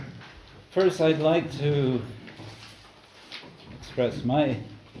First, I'd like to express my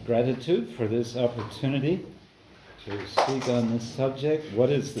gratitude for this opportunity to speak on this subject. What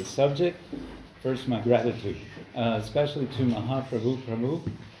is the subject? First, my gratitude, especially to Mahaprabhu Prabhu,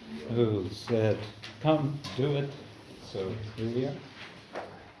 who said, come, do it. So here we are.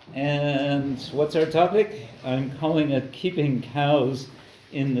 And what's our topic? I'm calling it Keeping Cows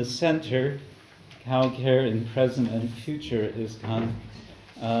in the Center, Cow Care in Present and Future ISKCON.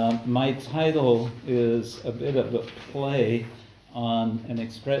 My title is a bit of a play on an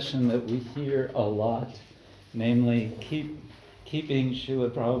expression that we hear a lot, namely keeping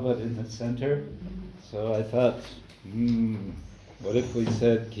Srila Prabhupada in the center. So I thought, what if we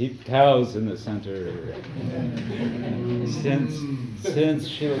said keep cows in the center? Since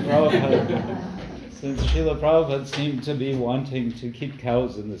Srila Prabhupada seemed to be wanting to keep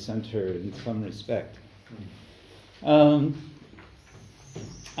cows in the center in some respect.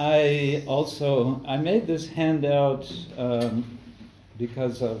 I made this handout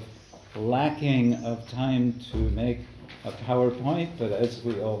because of lacking of time to make a PowerPoint, but as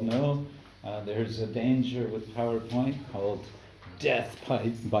we all know, there's a danger with PowerPoint called death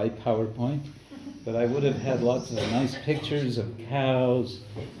by PowerPoint. But I would have had lots of nice pictures of cows,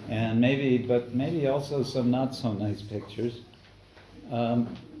 and maybe also some not so nice pictures. No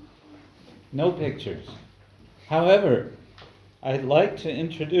pictures. However, I'd like to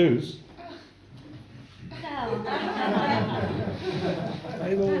introduce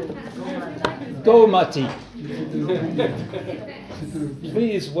Gomati.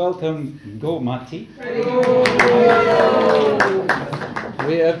 Please welcome Gomati.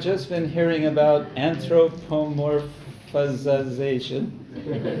 We have just been hearing about anthropomorphization.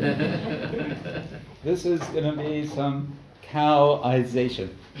 This is going to be some cowization,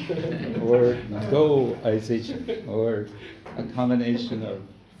 or goization, or a combination of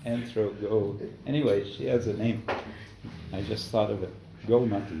anthro-go. Anyway, she has a name. I just thought of it.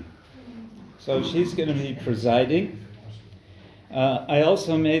 Gomati. So she's going to be presiding. I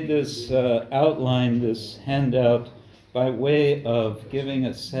also made this outline, this handout, by way of giving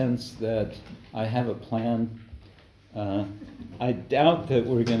a sense that I have a plan. I doubt that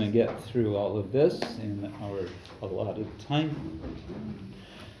we're going to get through all of this in our allotted time.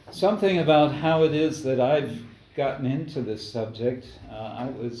 Something about how it is that I've gotten into this subject. I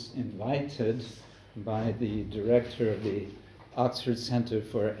was invited by the director of the Oxford Center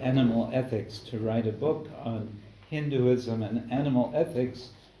for Animal Ethics to write a book on Hinduism and animal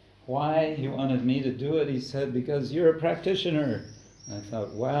ethics. Why he wanted me to do it, he said, because you're a practitioner. And I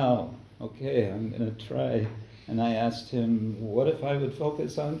thought, wow, okay, I'm going to try. And I asked him, what if I would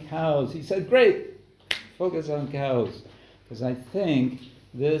focus on cows? He said, great, focus on cows. Because I think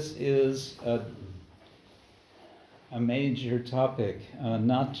this is a major topic,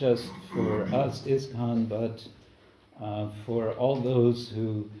 not just for us, ISKCON, but for all those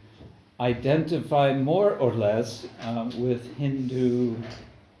who identify more or less with Hinduism.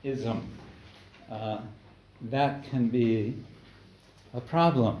 That can be a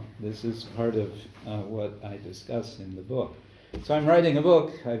problem. This is part of what I discuss in the book. So I'm writing a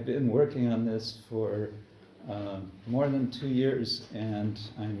book. I've been working on this for more than 2 years, and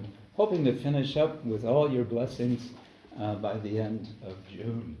I'm hoping to finish up with all your blessings by the end of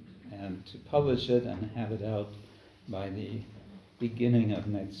June, and to publish it and have it out by the beginning of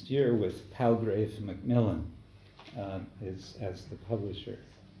next year with Palgrave Macmillan as the publisher.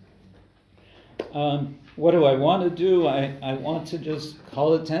 What do I want to do? I want to just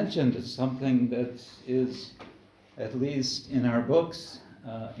call attention to something that is, at least in our books,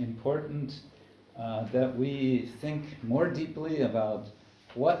 important, that we think more deeply about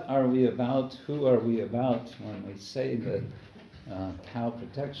what are we about, who are we about when we say that cow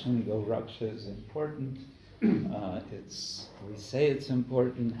protection, Go-Raksha, is important. We say it's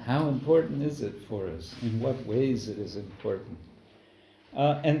important. How important is it for us? In what ways it is important?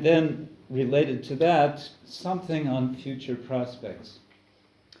 And then, related to that, something on future prospects.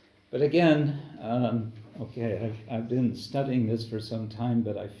 But again, I've been studying this for some time,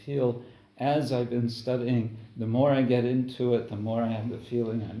 but I feel as I've been studying, the more I get into it, the more I have the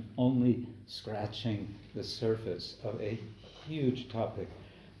feeling I'm only scratching the surface of a huge topic.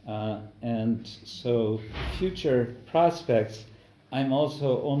 And so future prospects, I'm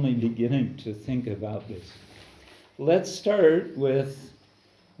also only beginning to think about this. Let's start with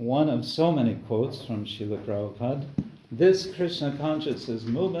one of so many quotes from Srila Prabhupada. This Krishna consciousness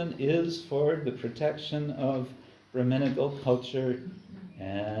movement is for the protection of Brahminical culture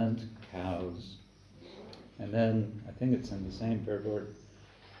and cows. And then, I think it's in the same purport,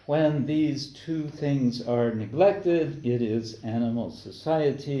 When these two things are neglected, it is animal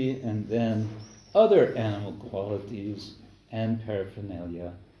society, and then other animal qualities and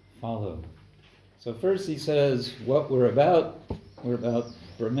paraphernalia follow. So first he says what we're about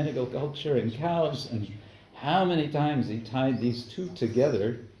Brahminical culture and cows, and how many times he tied these two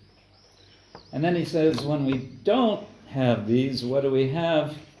together. And then he says when we don't have these, what do we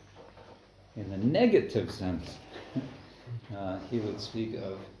have? In the negative sense, he would speak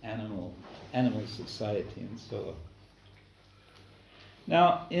of animal society and so on.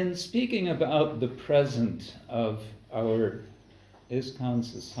 Now, in speaking about the present of our ISKCON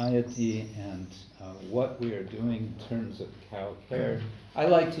society and what we are doing in terms of cow care, I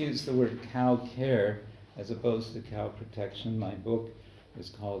like to use the word cow care as opposed to cow protection. My book is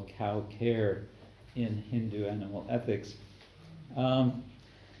called Cow Care in Hindu Animal Ethics.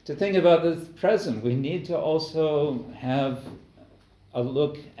 To think about the present, we need to also have a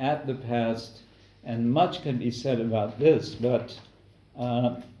look at the past, and much can be said about this, but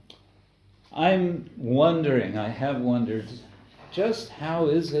I have wondered, just how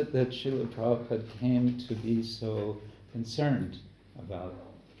is it that Srila Prabhupada came to be so concerned about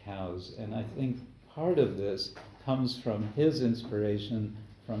cows? And I think part of this comes from his inspiration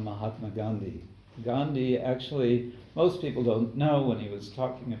from Mahatma Gandhi. Gandhi actually, most people don't know, when he was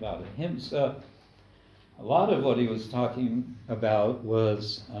talking about ahimsa, a lot of what he was talking about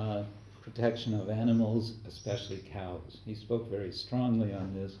was protection of animals, especially cows. He spoke very strongly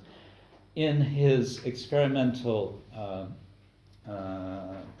on this. In his experimental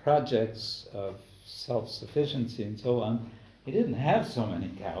projects of self-sufficiency and so on, he didn't have so many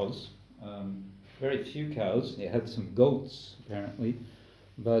cows, very few cows. He had some goats, apparently,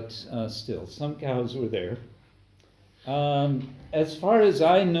 but still, some cows were there. As far as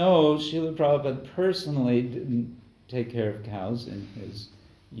I know, Srila Prabhupada personally didn't take care of cows in his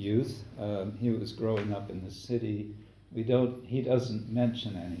youth. He was growing up in the city. He doesn't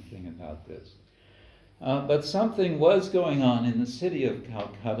mention anything about this. But something was going on in the city of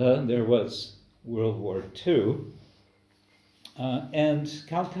Calcutta. There was World War II. And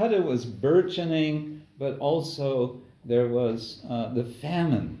Calcutta was burgeoning, but also there was the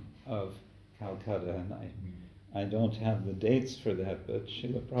famine of Calcutta. And I don't have the dates for that, but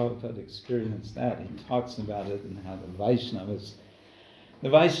Srila Prabhupada experienced that. He talks about it and how the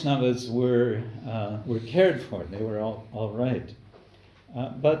Vaishnavas were cared for. They were all right.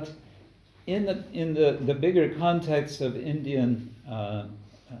 But in the bigger context of Indian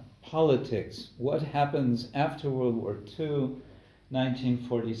politics, what happens after World War II,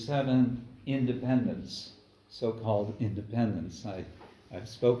 1947, independence, so-called independence. I've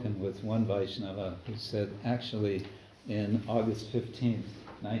spoken with one Vaishnava who said, actually, in August 15th,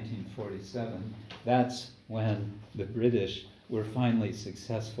 1947, that's when the British were finally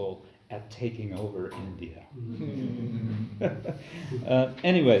successful at taking over India.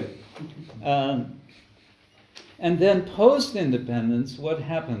 Anyway, and then post-independence, what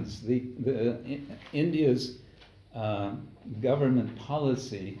happens? India's government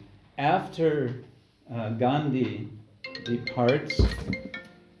policy after Gandhi departs.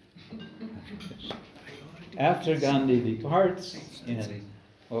 After Gandhi departs in,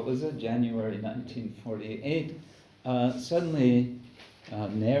 January 1948, suddenly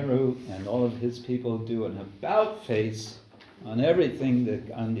Nehru and all of his people do an about-face on everything that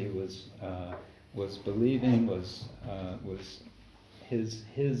Gandhi was believing, was his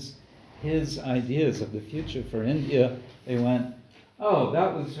ideas of the future for India. They went, oh,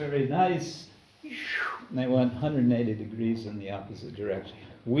 that was very nice. And they went 180 degrees in the opposite direction.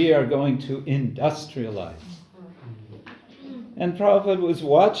 We are going to industrialize. And Prabhupada was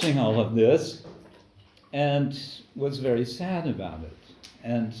watching all of this and was very sad about it.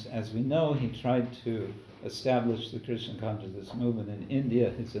 And as we know, he tried to establish the Krishna consciousness movement in India.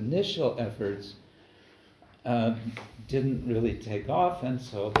 His initial efforts didn't really take off, and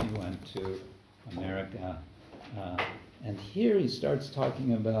so he went to America. And here he starts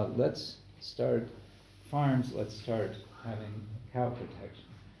talking about, let's start farms, let's start having cow protection.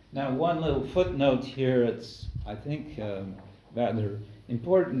 Now, one little footnote here, it's, I think, rather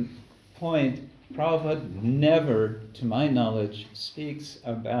important point. Prabhupada never, to my knowledge, speaks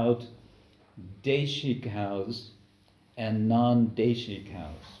about Deshi cows and non-Deshi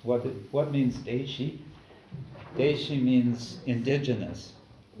cows. What means Deshi? Deshi means indigenous.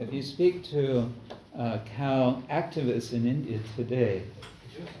 If you speak to cow activists in India today,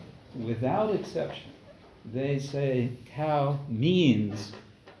 without exception, they say cow means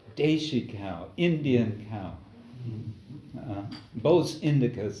Deshi cow, Indian cow. Bos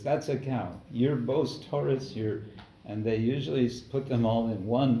indicus, that's a cow. Your Bos taurus, your and they usually put them all in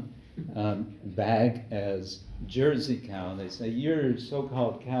one bag as Jersey cow. They say, your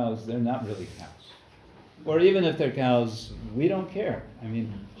so-called cows, they're not really cows. Or even if they're cows, we don't care. I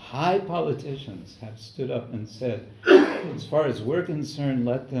mean, high politicians have stood up and said, as far as we're concerned,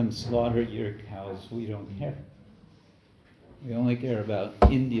 let them slaughter your cows, we don't care. We only care about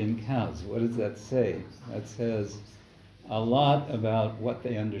Indian cows. What does that say? That says a lot about what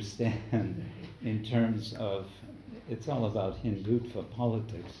they understand in terms of, it's all about Hindutva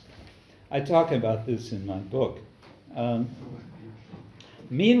politics. I talk about this in my book.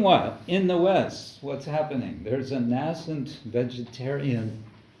 Meanwhile, in the West, what's happening? There's a nascent vegetarian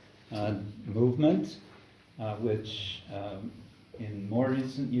movement, which in more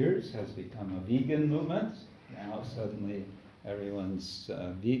recent years has become a vegan movement. Now suddenly everyone's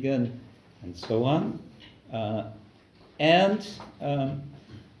vegan and so on. And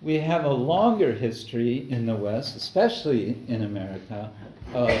we have a longer history in the West, especially in America,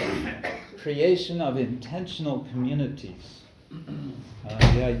 of creation of intentional communities.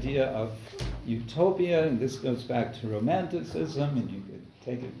 The idea of utopia, and this goes back to Romanticism, and you could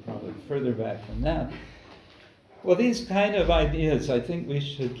take it probably further back than that. Well, these kind of ideas I think we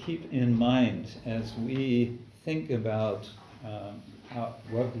should keep in mind as we think about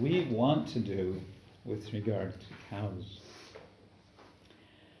what we want to do with regard to cows.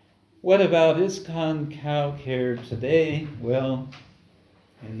 What about ISKCON Cow Care today? Well,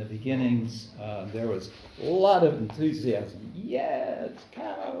 in the beginnings, there was a lot of enthusiasm. Yes,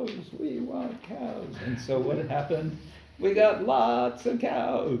 cows, we want cows. And so what happened? We got lots of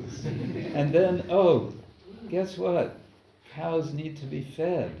cows. And then, oh, guess what? Cows need to be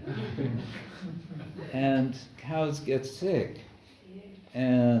fed. And cows get sick.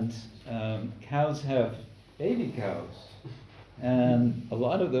 And cows have baby cows. And a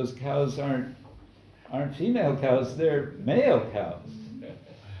lot of those cows aren't female cows, they're male cows.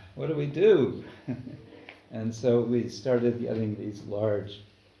 What do we do? And so we started getting these large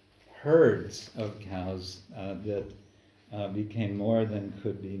herds of cows that became more than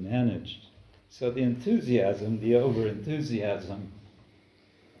could be managed. So the enthusiasm, the over-enthusiasm,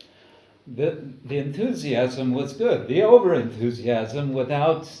 the enthusiasm was good. The over-enthusiasm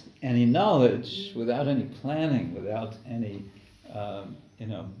without any knowledge, without any planning, without any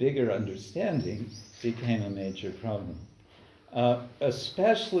bigger understanding became a major problem.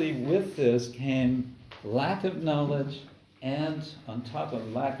 Especially with this came lack of knowledge, and on top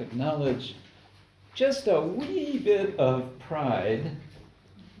of lack of knowledge, just a wee bit of pride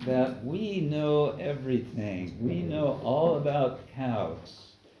that we know everything. We know all about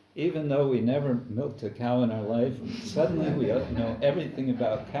cows. Even though we never milked a cow in our life, suddenly we know everything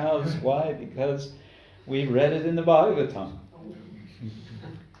about cows. Why? Because we read it in the Bhagavatam.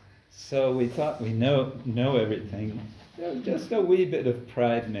 So we thought we know everything. Just a wee bit of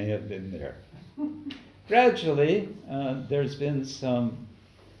pride may have been there. Gradually, there's been some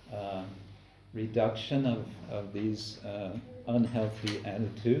reduction of these unhealthy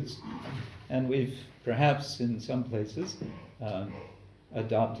attitudes, and we've perhaps in some places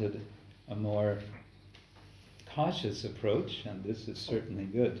adopted a more cautious approach, and this is certainly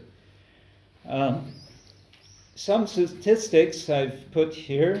good. Some statistics I've put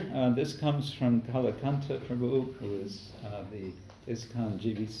here. This comes from Kalakanta Prabhu, who is the ISKCON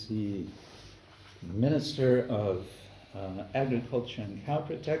GBC Minister of Agriculture and Cow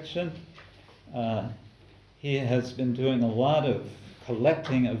Protection. He has been doing a lot of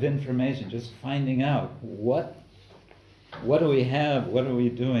collecting of information, just finding out what do we have, what are we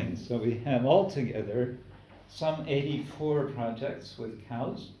doing. So we have altogether some 84 projects with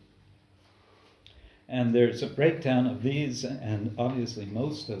cows. And there's a breakdown of these, and obviously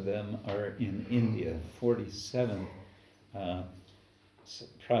most of them are in India, 47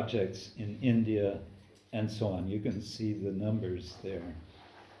 projects in India, and so on. You can see the numbers there.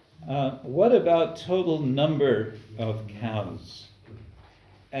 What about total number of cows?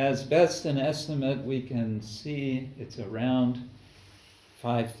 As best an estimate we can see, it's around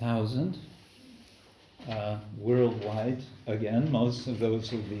 5,000. Worldwide, again, most of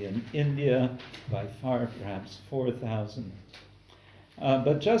those will be in India, by far perhaps 4,000.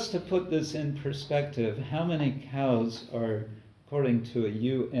 But just to put this in perspective, how many cows are, according to a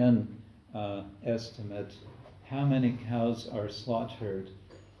UN estimate, how many cows are slaughtered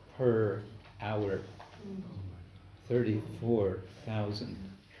per hour? 34,000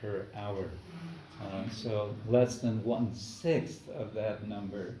 per hour. So less than 1/6 of that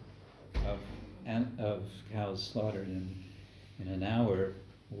number of cows slaughtered in an hour,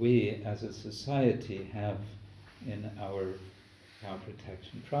 we as a society have in our cow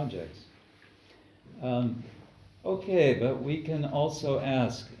protection projects. Okay, but we can also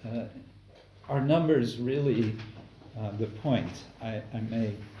ask, are numbers really the point? I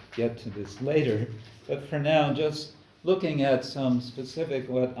may get to this later, but for now, just looking at some specific,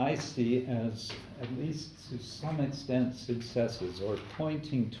 what I see as, at least to some extent, successes, or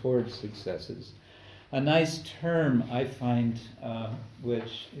pointing towards successes. A nice term I find,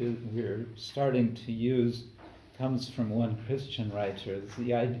 we're starting to use, comes from one Christian writer. It's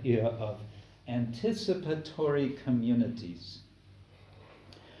the idea of anticipatory communities.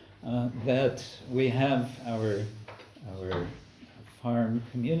 That we have our farm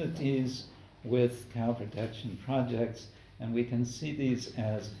communities with cow protection projects, and we can see these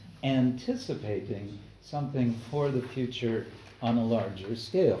as anticipating something for the future on a larger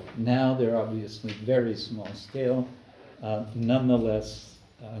scale. Now they're obviously very small scale. Nonetheless,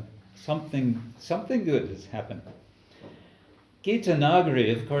 something good is happening. Gita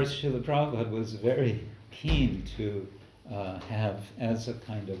Nagari, of course, Srila Prabhupada was very keen to have as a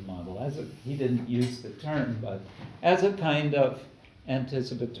kind of model. He didn't use the term, but as a kind of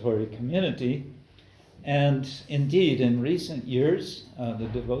anticipatory community. And indeed, in recent years, the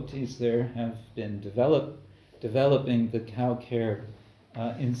devotees there have been developing the cow care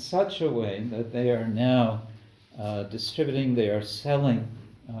in such a way that they are now distributing, they are selling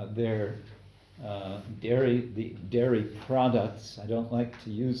their dairy products. I don't like to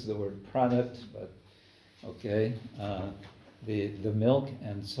use the word product, but okay, the milk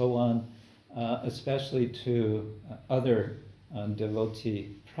and so on, especially to other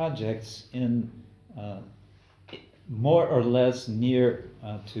devotee projects in more or less near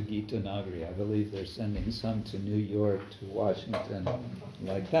to Gita Nagari. I believe they're sending some to New York, to Washington,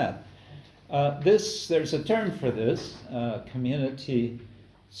 like that. There's a term for this, community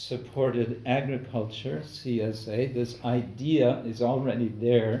supported agriculture, CSA. This idea is already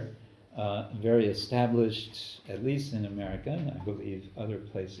there, very established, at least in America, and I believe other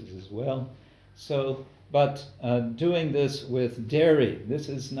places as well. So, but doing this with dairy, this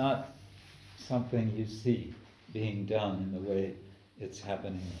is not something you see being done in the way it's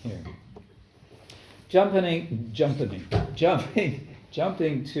happening here. Jumping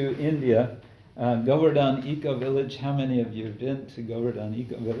to India, Govardhan Eco Village. How many of you have been to Govardhan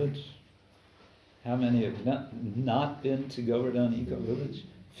Eco Village? How many have not been to Govardhan Eco Village?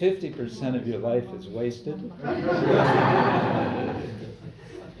 50% of your life is wasted.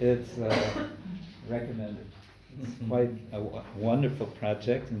 It's recommended. It's quite a wonderful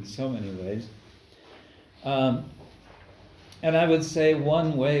project in so many ways. And I would say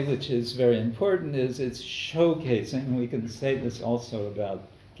one way which is very important is it's showcasing. We can say this also about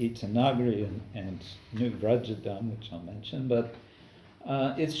Gita Nagari and New Vrajadam, which I'll mention, but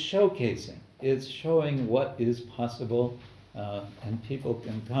it's showcasing. It's showing what is possible, and people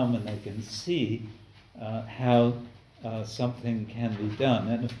can come and they can see how something can be done.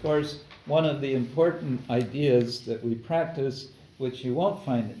 And of course, one of the important ideas that we practice, which you won't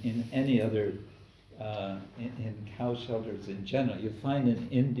find in any other in cow shelters in general. You find in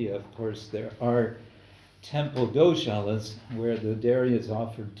India, of course, there are temple goshalas where the dairy is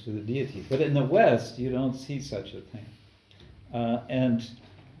offered to the deity. But in the West, you don't see such a thing. And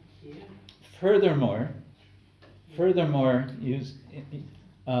furthermore,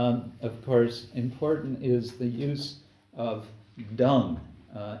 of course, important is the use of dung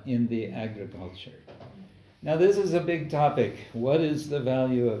in the agriculture. Now, this is a big topic. What is the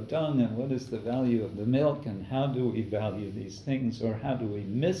value of dung and what is the value of the milk, and how do we value these things, or how do we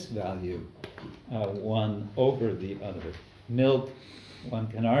misvalue one over the other? Milk, one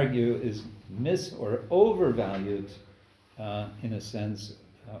can argue, is or overvalued in a sense,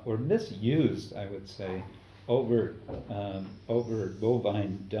 or misused, I would say, over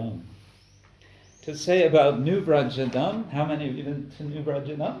bovine dung. To say about New Vrajadam, how many of you been to New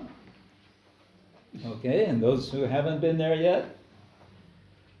Vrajadam? Okay, and those who haven't been there yet?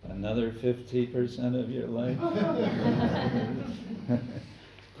 Another 50% of your life.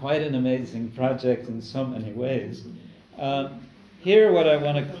 Quite an amazing project in so many ways. Here, what I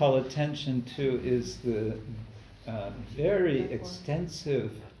want to call attention to is the very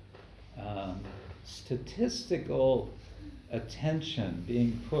extensive statistical attention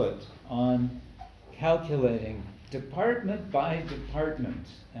being put on calculating department by department,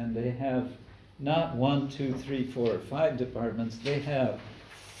 and they have not 1, 2, 3, 4, or 5 departments. They have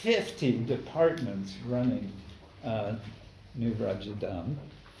 50 departments running New Vrajadam,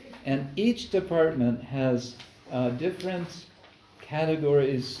 and each department has different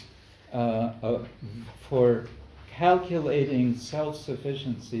categories for calculating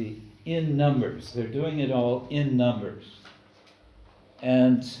self-sufficiency in numbers. They're doing it all in numbers.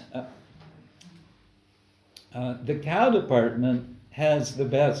 And The cow department has the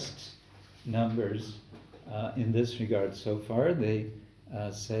best numbers in this regard so far. They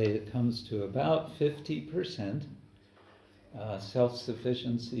say it comes to about 50%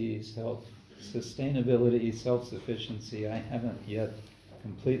 self-sufficiency, sustainability, self-sufficiency. I haven't yet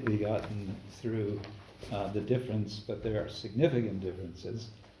completely gotten through the difference, but there are significant differences.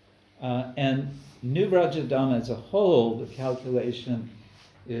 And New Rajadam as a whole, the calculation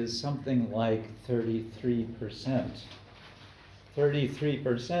is something like 33%.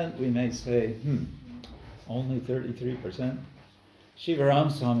 33%, we may say, only 33%.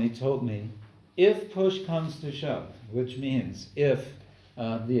 Shivaram Swami told me, if push comes to shove, which means if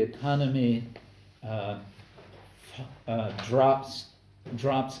the economy drops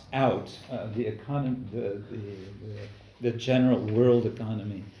out, the economy, the general world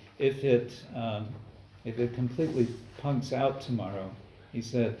economy, if it completely punks out tomorrow, he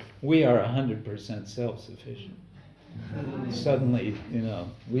said, we are 100% self-sufficient. Suddenly,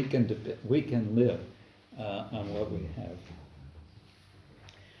 we can live on what we have.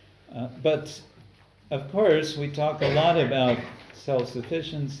 But of course, we talk a lot about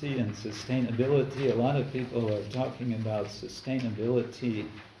self-sufficiency and sustainability. A lot of people are talking about sustainability,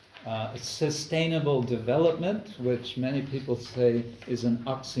 sustainable development, which many people say is an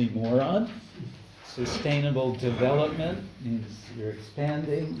oxymoron. Sustainable development means you're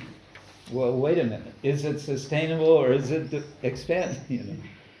expanding. Well, wait a minute. Is it sustainable or is it expanding?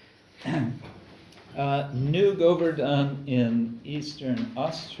 New Govardhan in Eastern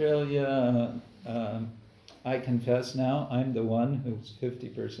Australia. I confess now, I'm the one who's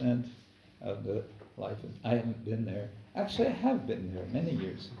 50% of the life. I haven't been there. Actually, I have been there many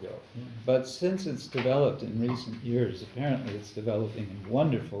years ago. But since it's developed in recent years, apparently it's developing in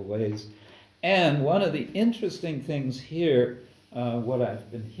wonderful ways. And one of the interesting things here, what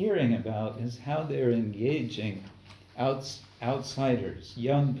I've been hearing about, is how they're engaging outsiders,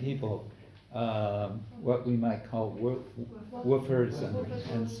 young people, what we might call woofers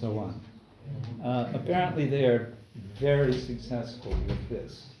and so on. Apparently they are very successful with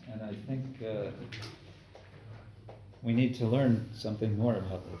this, and I think we need to learn something more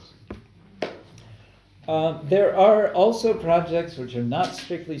about this. There are also projects which are not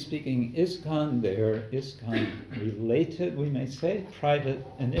strictly speaking ISKCON, they're ISKCON related, we may say, private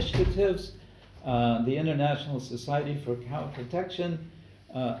initiatives. The International Society for Cow Protection,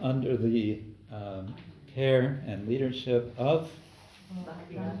 under the care and leadership of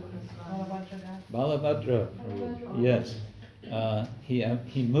Balabhadra. Yes.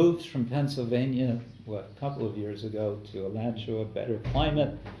 He moved from Pennsylvania, a couple of years ago, to Alachua, a better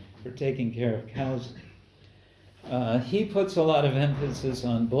climate for taking care of cows. He puts a lot of emphasis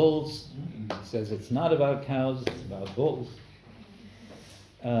on bulls. He says it's not about cows, it's about bulls.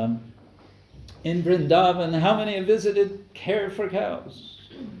 In Vrindavan, how many have visited Care for Cows?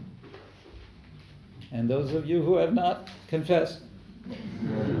 And those of you who have not, confess.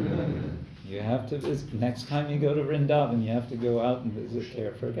 You have to visit. Next time you go to Vrindavan, you have to go out and visit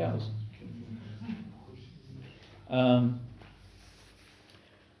Care for Cows.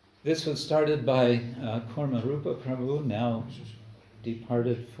 This was started by Kormarupa Prabhu, now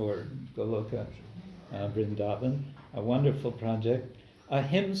departed for Goloka Vrindavan, a wonderful project.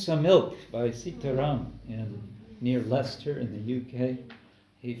 Ahimsa Milk by Sitaram near Leicester in the UK.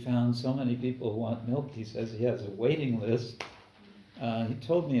 He found so many people who want milk. He says he has a waiting list. He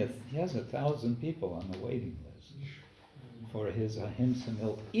told me he has 1,000 people on the waiting list for his Ahimsa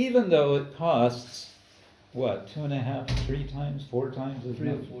Milk, even though it costs, 2.5, 3 times, 4 times as much? 3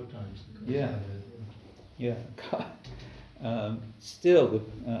 or 4 times. Yeah. God. Still,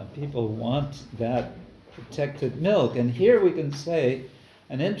 people want that protected milk. And here we can say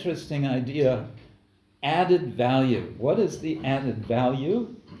an interesting idea, added value. What is the added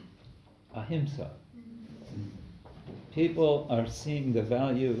value? Ahimsa. People are seeing the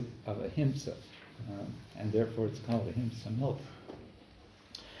value of ahimsa, and therefore it's called Ahimsa Milk.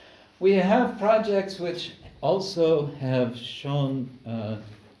 We have projects which also have shown,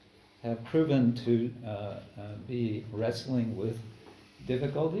 have proven to be wrestling with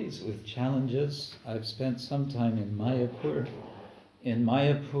difficulties, with challenges. I've spent some time in Mayapur. In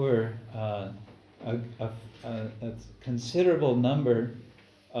Mayapur, a considerable number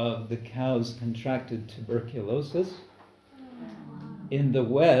of the cows contracted tuberculosis. In the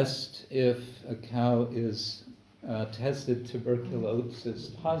West, if a cow is tested tuberculosis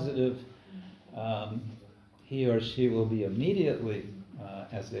positive, he or she will be immediately,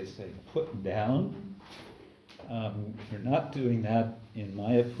 as they say, put down. We're not doing that in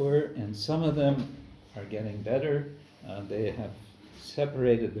Mayapur, and some of them are getting better. They have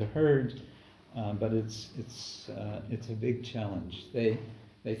separated the herd. but it's a big challenge. They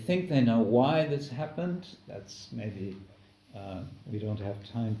think they know why this happened. That's maybe we don't have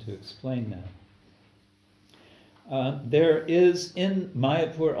time to explain that. There is in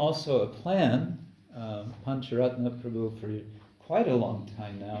Mayapur also a plan. Pancharatna Prabhu, for quite a long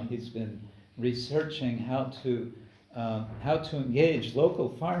time now, he's been researching how to engage local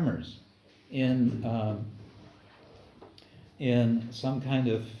farmers in some kind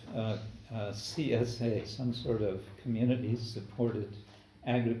of CSA, some sort of community-supported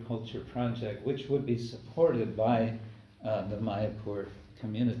agriculture project, which would be supported by the Mayapur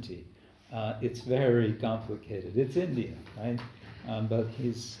community. It's very complicated. It's India, right? But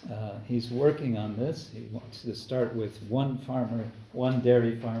he's working on this. He wants to start with one farmer, one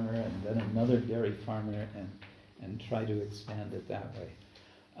dairy farmer, and then another dairy farmer, and try to expand it that way.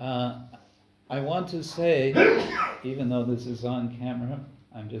 I want to say, even though this is on camera,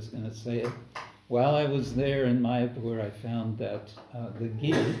 I'm just going to say it. While I was there in Mayapur, I found that the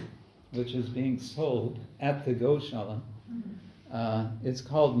ghee, which is being sold at the Goshala, it's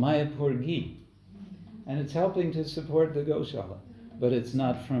called Mayapur ghee. And it's helping to support the Goshala. But it's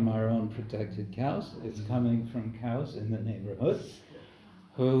not from our own protected cows. It's coming from cows in the neighborhood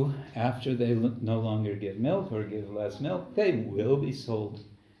who, after they no longer give milk or give less milk, they will be sold.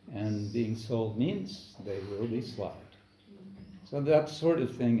 And being sold means they will be slaughtered. So that sort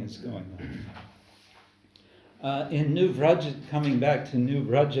of thing is going on. In New Vrajad, coming back to New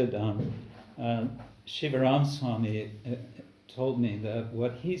Vrajadam, Shivaram Swami told me that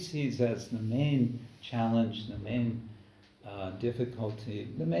what he sees as the main challenge, the main difficulty,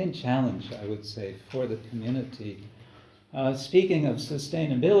 the main challenge, I would say, for the community. Speaking of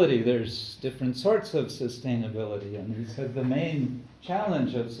sustainability, there's different sorts of sustainability, and he said the main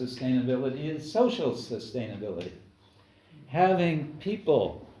challenge of sustainability is social sustainability. Having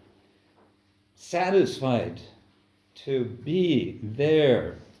people satisfied to be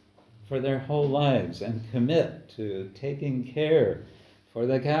there for their whole lives and commit to taking care for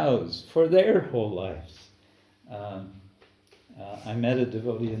the cows for their whole lives. I met a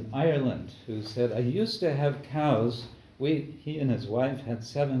devotee in Ireland who said, I used to have cows. He and his wife had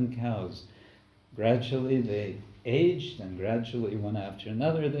 7 cows. Gradually they aged, and gradually one after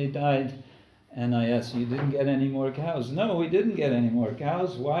another they died. And I asked, you didn't get any more cows? No, we didn't get any more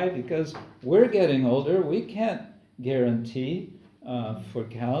cows. Why? Because we're getting older. We can't guarantee for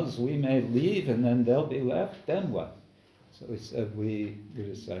cows. We may leave and then they'll be left. Then what? So he said, we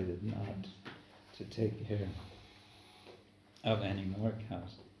decided not to take care of any more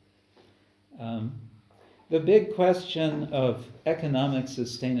cows. The big question of economic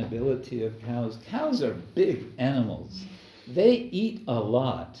sustainability of cows. Cows are big animals. They eat a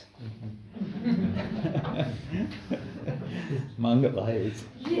lot. Mangala is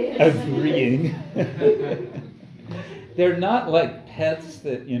agreeing. They're not like pets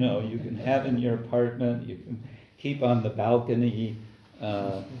that you can have in your apartment. You can keep on the balcony.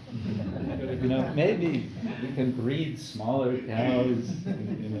 Maybe you can breed smaller cows.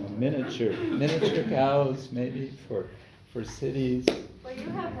 Miniature cows, maybe for cities. Well, you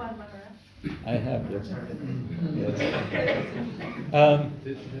have one, Mara. I have this. Yes.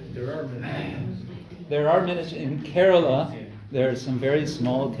 There are miniature in Kerala. There are some very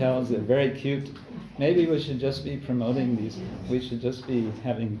small cows. They're very cute. Maybe we should just be promoting these. We should just be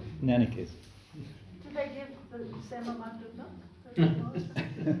having nanikis. Do they give the same amount of milk?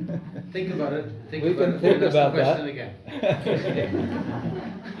 Think about it. We can think about that.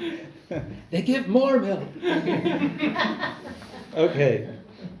 They give more milk. Okay.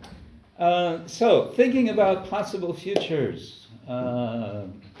 So, thinking about possible futures.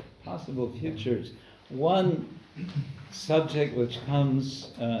 One subject which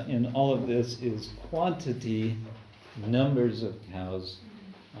comes in all of this is quantity, numbers of cows.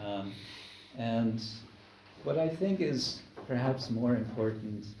 And what I think is perhaps more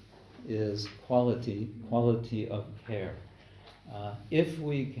important is quality of care. If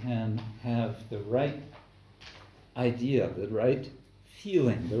we can have the right idea, the right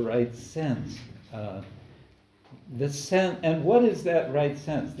feeling, the right sense, and what is that right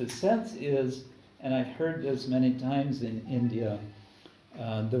sense? The sense is, and I've heard this many times in India,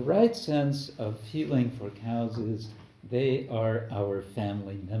 the right sense of feeling for cows is they are our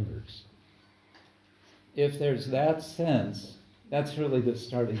family members. If there's that sense, that's really the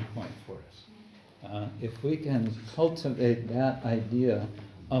starting point for us. If we can cultivate that idea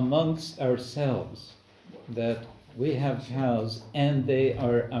amongst ourselves, that we have cows and they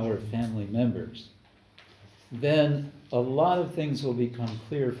are our family members, then a lot of things will become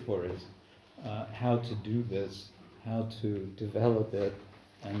clear for us. How to do this, how to develop it,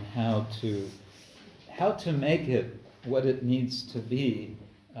 and how to make it what it needs to be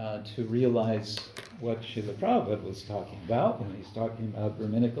to realize what Srila Prabhupada was talking about when he's talking about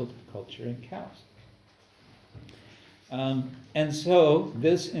Brahminical culture in cows. And so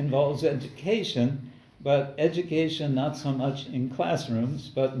this involves education, but education not so much in classrooms,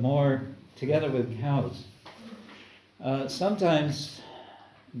 but more together with cows. Sometimes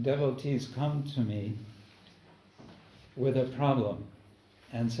devotees come to me with a problem,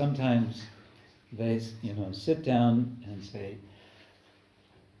 and sometimes they, sit down and say,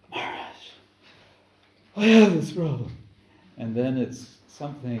 Maharaj, I have this problem. And then it's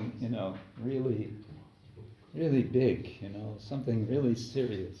something, really, really big, something really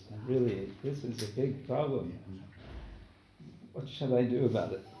serious. And really, this is a big problem. What should I do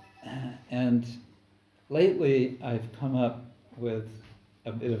about it? And lately, I've come up with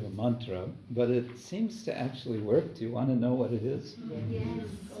a bit of a mantra, but it seems to actually work. Do you want to know what it is? Yes.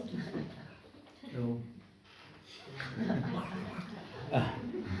 No.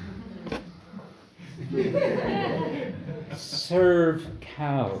 Serve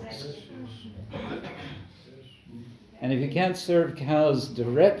cows. And if you can't serve cows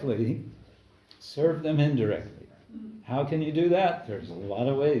directly, serve them indirectly. How can you do that? There's a lot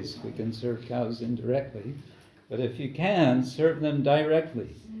of ways we can serve cows indirectly. But if you can, serve them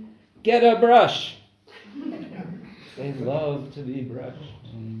directly. Get a brush. They love to be brushed.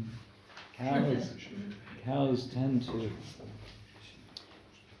 Cows tend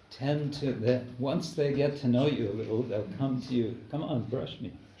to that once they get to know you a little, they'll come to you, come on, brush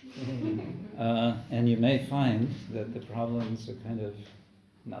me. And you may find that the problems are kind of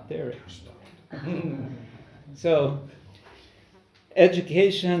not there. So,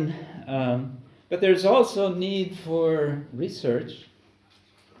 education, but there's also need for research.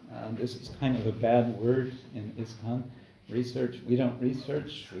 This is kind of a bad word in ISKCON. Research, we don't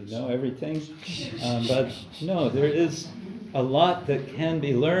research, we know everything. But no, there is a lot that can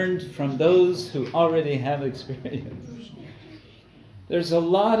be learned from those who already have experience. There's a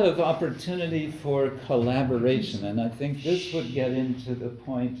lot of opportunity for collaboration, and I think this would get into the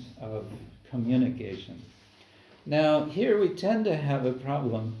point of communication. Now, here we tend to have a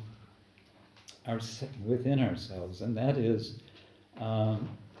problem within ourselves, and that is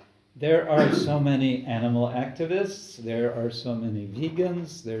there are so many animal activists, there are so many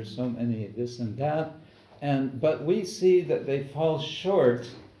vegans, there's so many this and that, but we see that they fall short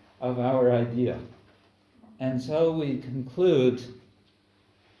of our idea. And so we conclude,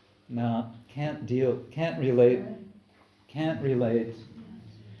 no, can't relate,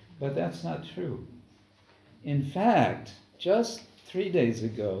 but that's not true. In fact, just 3 days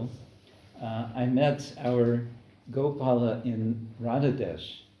ago, I met our Gopala in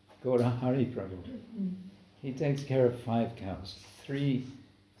Radhadesh, Gaurahari Prabhu. He takes care of 5 cows, three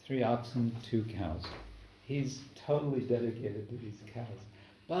oxen, 2 cows. He's totally dedicated to these cows.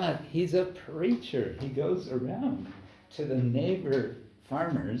 But he's a preacher. He goes around to the neighbor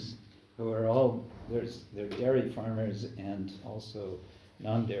farmers who are all, they're dairy farmers and also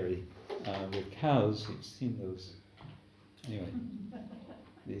non-dairy with cows. You've seen those. Anyway,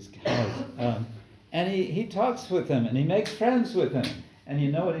 these cows. And he talks with them and he makes friends with them. And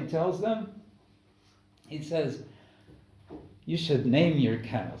you know what he tells them? He says, you should name your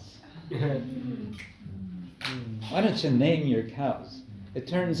cows. Why don't you name your cows? It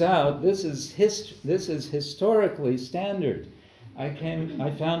turns out this is historically standard. I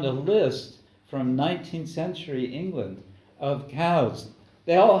found a list from 19th century England of cows.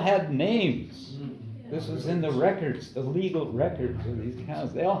 They all had names. This was in the records, the legal records of these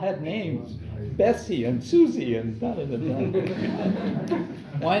cows. They all had names. Bessie and Susie and da-da-da-da.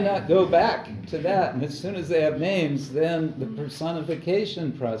 Why not go back to that? And as soon as they have names, then the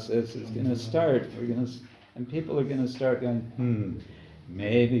personification process is going to start. And people are going to start going,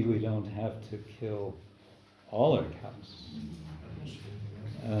 maybe we don't have to kill all our cows.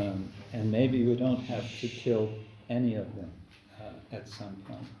 And maybe we don't have to kill any of them at some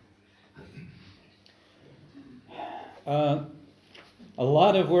point. A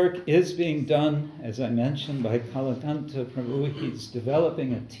lot of work is being done, as I mentioned, by Kalakanta Prabhu. He's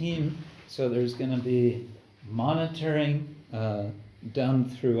developing a team, so there's going to be monitoring done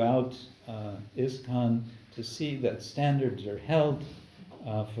throughout ISKCON to see that standards are held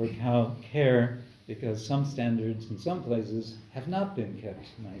for cow care, because some standards in some places have not been kept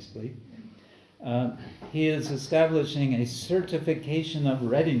nicely. He is establishing a certification of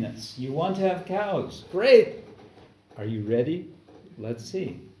readiness. You want to have cows? Great! Are you ready? Let's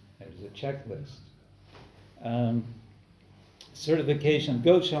see. There's a checklist. Certification of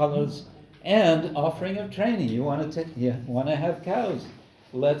goshalas and offering of training. You want to have cows.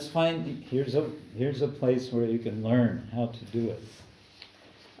 here's a place where you can learn how to do it.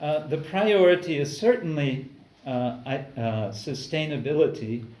 The priority is certainly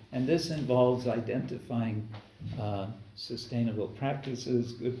sustainability, and this involves identifying sustainable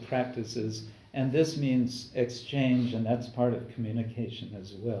practices, good practices, and this means exchange, and that's part of communication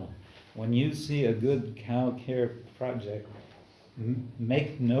as well. When you see a good cow care project,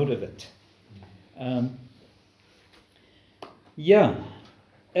 make note of it.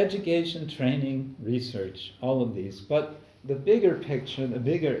 Education, training, research, all of these. But the bigger picture, the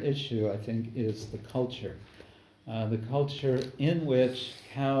bigger issue, I think, is the culture. The culture in which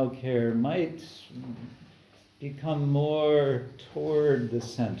cow care might become more toward the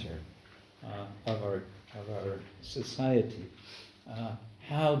center of our society.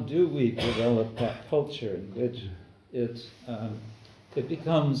 How do we develop that culture in which it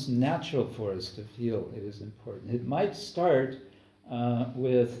becomes natural for us to feel it is important? It might start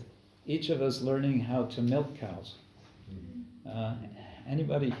with each of us learning how to milk cows.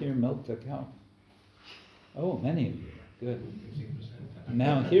 Anybody here milked a cow? Oh, many of you. Good.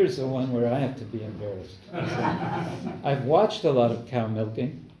 Now here's the one where I have to be embarrassed. I've watched a lot of cow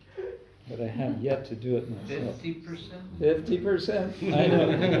milking, but I have yet to do it myself. 50%? 50%? I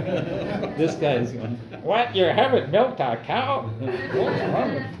know. This guy is going, what? You haven't milked a cow? What's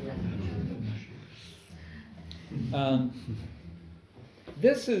wrong with you?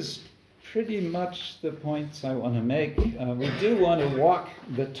 This is pretty much the points I want to make. We do want to walk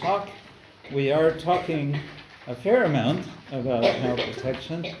the talk. We are talking a fair amount about cow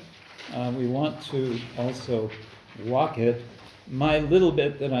protection. We want to also walk it. My little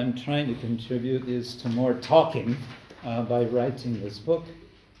bit that I'm trying to contribute is to more talking by writing this book.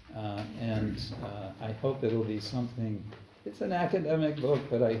 And I hope it'll be something, it's an academic book,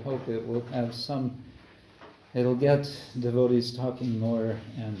 but I hope it will have it'll get devotees talking more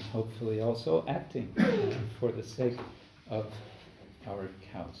and hopefully also acting for the sake of our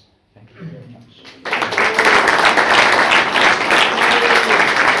cows. Thank you very much.